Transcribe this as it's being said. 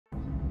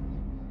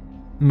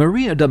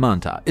Maria da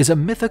Manta is a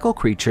mythical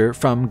creature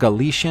from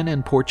Galician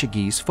and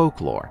Portuguese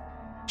folklore.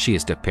 She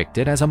is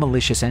depicted as a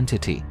malicious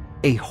entity,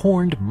 a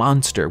horned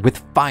monster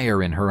with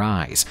fire in her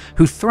eyes,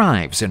 who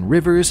thrives in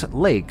rivers,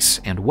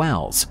 lakes, and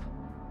wells.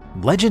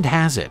 Legend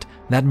has it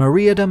that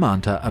Maria da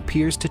Manta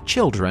appears to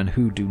children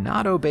who do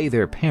not obey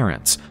their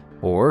parents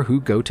or who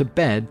go to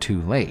bed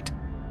too late.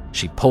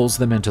 She pulls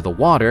them into the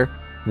water,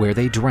 where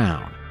they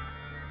drown.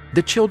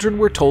 The children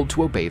were told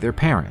to obey their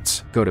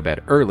parents, go to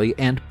bed early,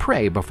 and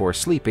pray before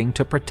sleeping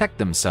to protect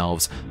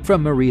themselves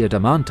from Maria da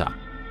Manta.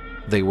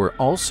 They were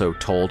also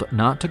told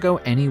not to go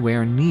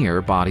anywhere near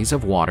bodies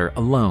of water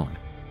alone.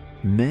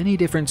 Many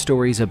different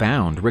stories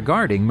abound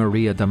regarding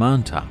Maria da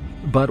Manta,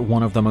 but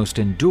one of the most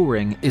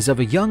enduring is of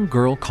a young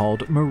girl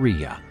called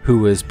Maria, who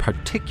was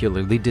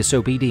particularly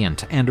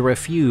disobedient and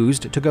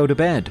refused to go to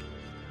bed.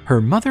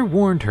 Her mother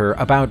warned her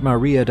about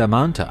Maria da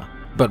Manta,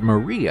 but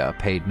Maria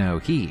paid no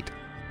heed.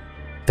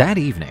 That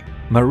evening,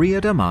 Maria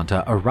da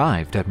Manta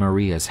arrived at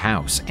Maria's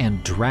house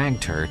and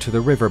dragged her to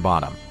the river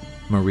bottom.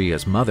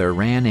 Maria's mother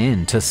ran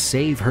in to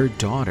save her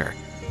daughter,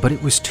 but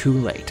it was too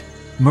late.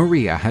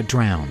 Maria had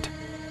drowned.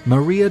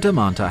 Maria da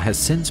Manta has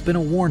since been a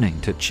warning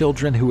to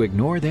children who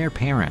ignore their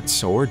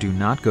parents or do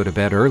not go to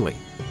bed early.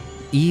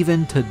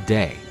 Even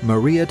today,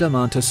 Maria da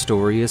Manta's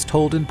story is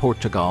told in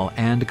Portugal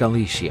and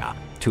Galicia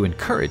to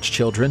encourage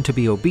children to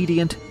be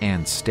obedient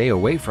and stay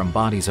away from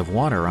bodies of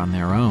water on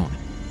their own.